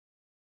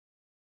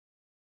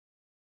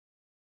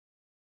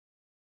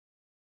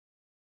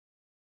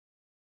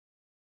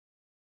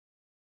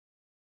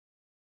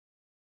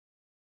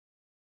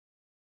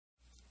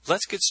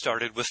Let's get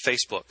started with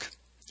Facebook.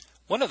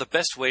 One of the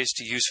best ways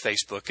to use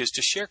Facebook is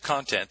to share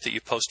content that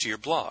you post to your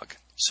blog,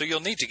 so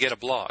you'll need to get a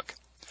blog.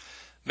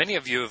 Many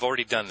of you have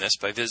already done this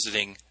by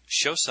visiting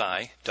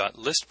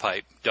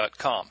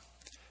Xocai.listpipe.com.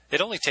 It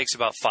only takes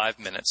about 5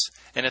 minutes,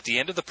 and at the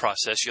end of the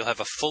process you'll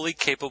have a fully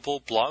capable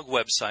blog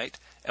website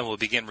and will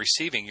begin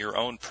receiving your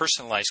own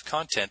personalized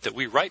content that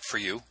we write for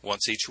you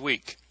once each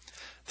week.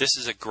 This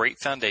is a great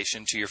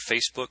foundation to your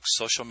Facebook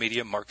social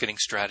media marketing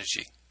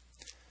strategy.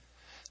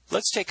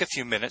 Let's take a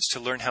few minutes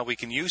to learn how we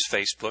can use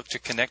Facebook to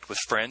connect with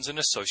friends and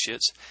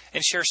associates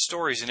and share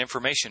stories and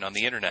information on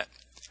the internet.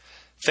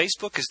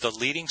 Facebook is the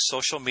leading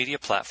social media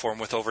platform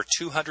with over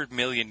 200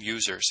 million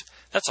users.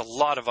 That's a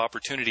lot of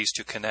opportunities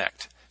to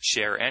connect,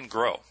 share, and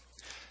grow.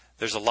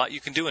 There's a lot you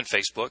can do in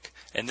Facebook,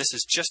 and this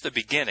is just the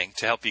beginning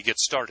to help you get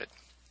started.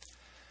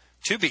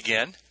 To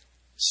begin,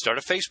 start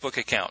a Facebook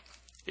account.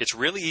 It's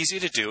really easy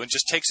to do and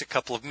just takes a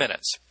couple of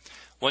minutes.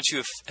 Once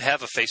you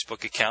have a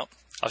Facebook account,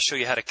 I'll show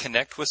you how to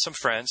connect with some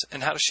friends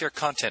and how to share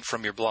content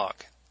from your blog.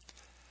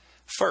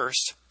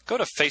 First, go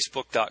to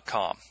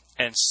facebook.com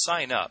and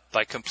sign up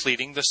by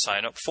completing the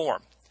sign-up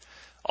form.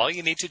 All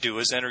you need to do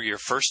is enter your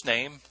first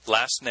name,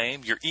 last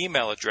name, your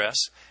email address,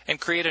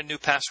 and create a new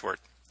password.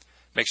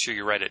 Make sure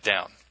you write it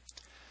down.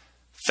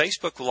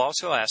 Facebook will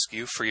also ask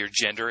you for your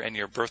gender and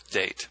your birth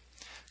date.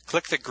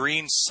 Click the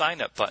green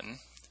Sign Up button,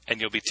 and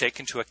you'll be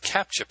taken to a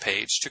CAPTCHA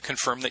page to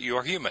confirm that you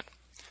are human.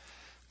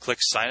 Click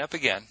Sign Up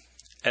again,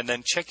 and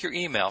then check your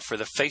email for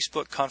the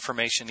Facebook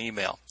confirmation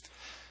email.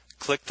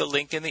 Click the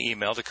link in the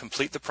email to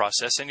complete the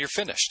process, and you're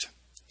finished.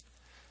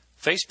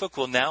 Facebook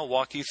will now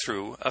walk you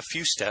through a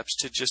few steps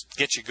to just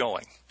get you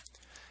going.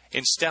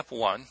 In step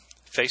 1,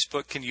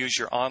 Facebook can use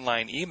your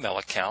online email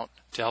account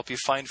to help you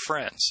find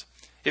friends.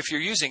 If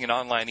you're using an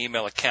online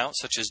email account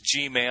such as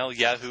Gmail,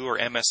 Yahoo, or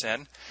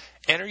MSN,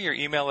 enter your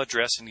email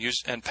address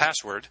and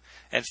password,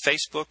 and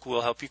Facebook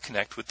will help you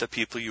connect with the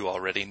people you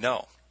already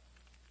know.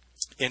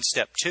 In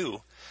step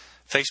 2,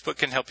 Facebook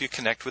can help you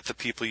connect with the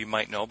people you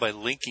might know by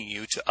linking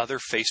you to other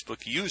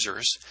Facebook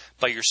users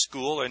by your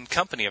school and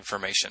company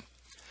information.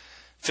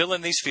 Fill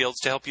in these fields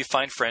to help you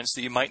find friends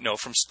that you might know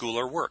from school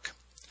or work.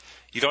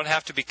 You don't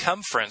have to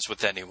become friends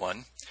with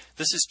anyone.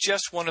 This is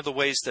just one of the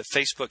ways that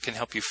Facebook can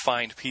help you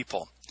find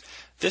people.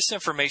 This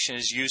information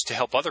is used to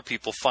help other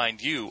people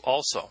find you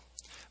also.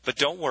 But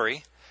don't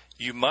worry,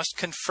 you must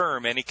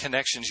confirm any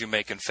connections you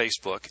make in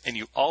Facebook, and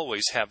you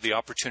always have the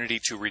opportunity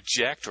to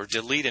reject or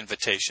delete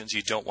invitations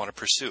you don't want to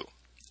pursue.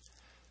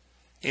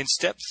 In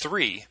step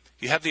 3,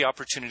 you have the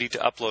opportunity to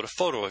upload a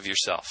photo of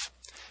yourself.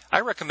 I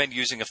recommend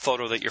using a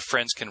photo that your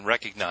friends can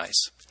recognize.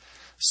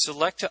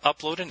 Select to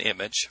upload an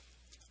image,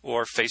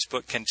 or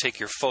Facebook can take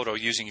your photo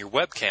using your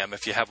webcam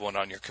if you have one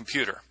on your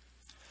computer.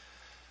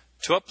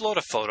 To upload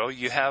a photo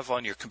you have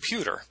on your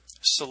computer,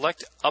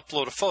 select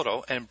Upload a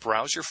Photo and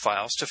browse your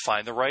files to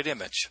find the right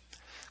image.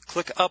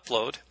 Click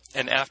Upload,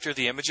 and after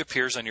the image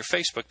appears on your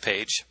Facebook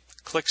page,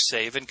 click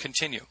Save and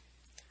Continue.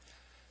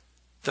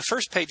 The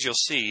first page you'll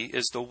see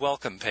is the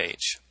Welcome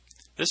page.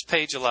 This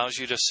page allows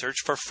you to search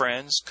for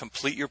friends,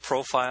 complete your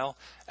profile,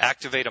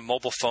 activate a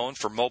mobile phone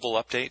for mobile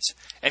updates,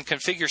 and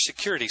configure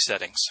security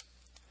settings.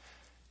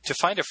 To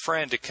find a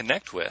friend to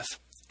connect with,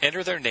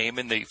 enter their name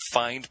in the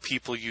Find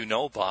People You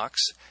Know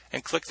box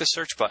and click the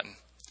search button.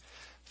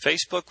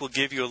 Facebook will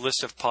give you a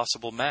list of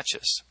possible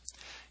matches.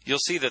 You'll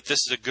see that this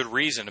is a good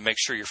reason to make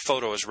sure your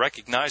photo is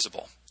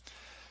recognizable.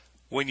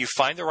 When you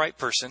find the right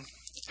person,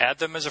 add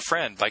them as a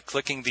friend by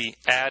clicking the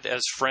Add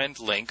as Friend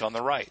link on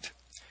the right.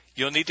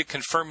 You'll need to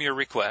confirm your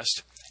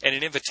request, and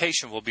an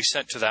invitation will be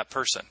sent to that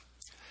person.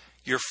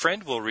 Your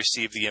friend will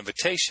receive the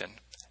invitation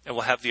and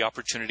will have the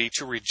opportunity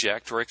to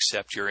reject or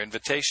accept your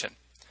invitation.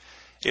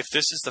 If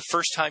this is the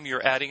first time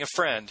you're adding a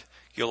friend,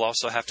 you'll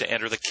also have to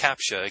enter the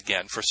CAPTCHA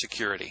again for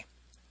security.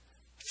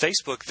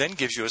 Facebook then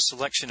gives you a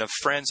selection of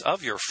friends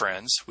of your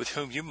friends with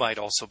whom you might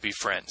also be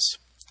friends.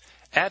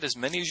 Add as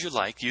many as you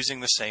like using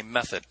the same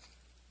method.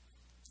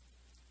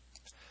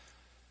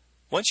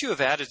 Once you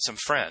have added some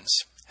friends,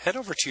 head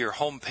over to your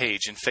home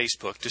page in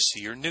Facebook to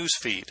see your news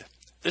feed.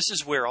 This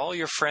is where all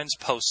your friends'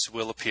 posts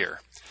will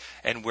appear,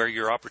 and where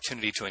your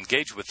opportunity to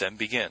engage with them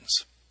begins.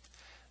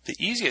 The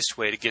easiest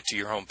way to get to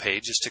your home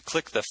page is to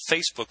click the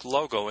Facebook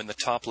logo in the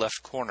top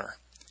left corner.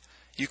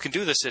 You can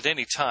do this at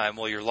any time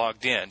while you're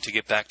logged in to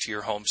get back to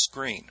your home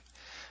screen.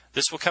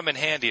 This will come in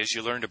handy as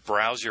you learn to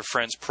browse your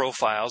friends'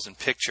 profiles and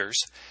pictures,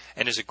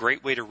 and is a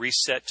great way to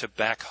reset to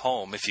back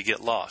home if you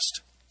get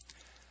lost.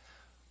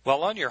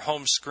 While on your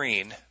home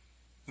screen,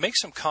 make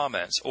some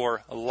comments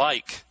or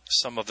like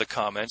some of the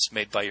comments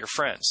made by your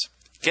friends.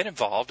 Get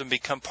involved and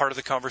become part of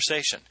the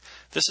conversation.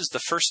 This is the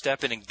first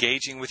step in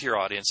engaging with your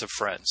audience of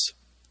friends.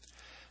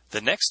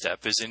 The next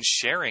step is in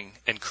sharing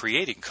and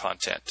creating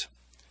content.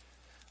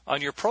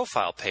 On your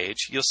profile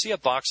page, you'll see a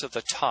box at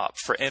the top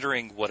for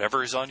entering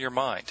whatever is on your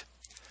mind.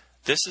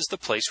 This is the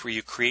place where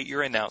you create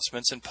your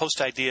announcements and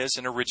post ideas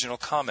and original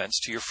comments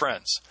to your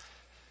friends.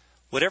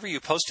 Whatever you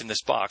post in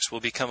this box will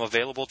become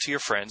available to your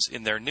friends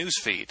in their news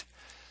feed.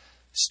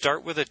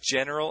 Start with a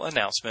general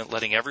announcement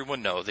letting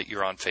everyone know that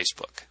you're on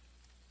Facebook.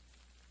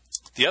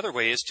 The other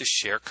way is to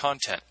share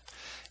content.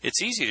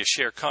 It's easy to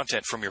share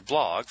content from your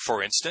blog,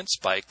 for instance,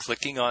 by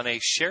clicking on a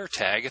share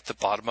tag at the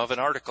bottom of an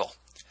article.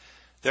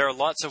 There are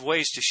lots of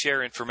ways to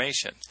share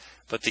information,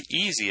 but the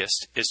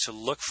easiest is to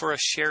look for a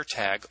share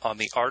tag on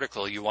the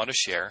article you want to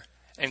share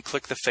and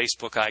click the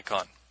Facebook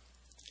icon.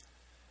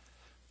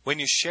 When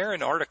you share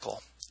an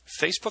article,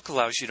 Facebook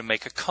allows you to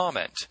make a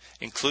comment,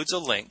 includes a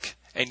link,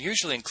 and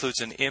usually includes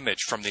an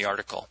image from the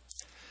article.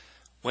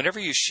 Whenever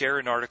you share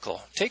an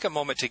article, take a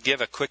moment to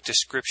give a quick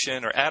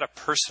description or add a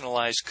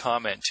personalized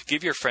comment to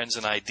give your friends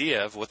an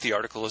idea of what the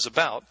article is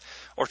about,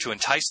 or to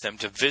entice them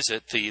to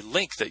visit the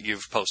link that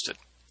you've posted.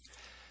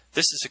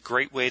 This is a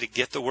great way to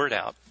get the word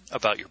out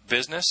about your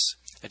business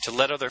and to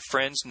let other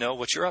friends know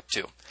what you're up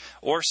to,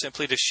 or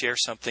simply to share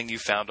something you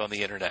found on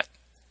the internet.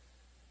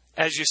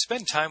 As you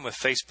spend time with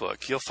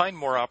Facebook, you'll find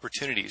more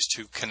opportunities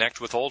to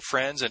connect with old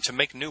friends and to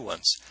make new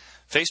ones.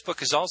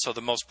 Facebook is also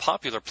the most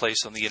popular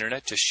place on the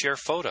internet to share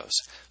photos,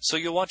 so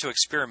you'll want to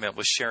experiment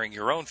with sharing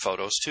your own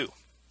photos too.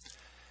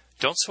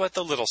 Don't sweat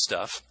the little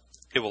stuff.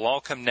 It will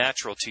all come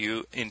natural to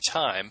you in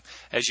time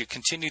as you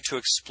continue to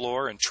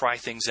explore and try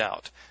things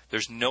out.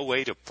 There's no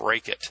way to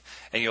break it,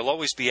 and you'll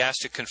always be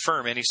asked to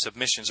confirm any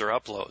submissions or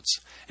uploads.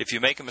 If you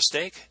make a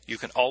mistake, you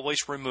can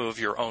always remove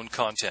your own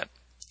content.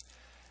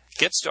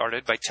 Get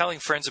started by telling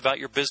friends about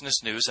your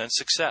business news and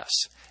success.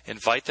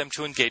 Invite them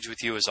to engage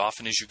with you as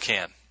often as you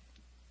can.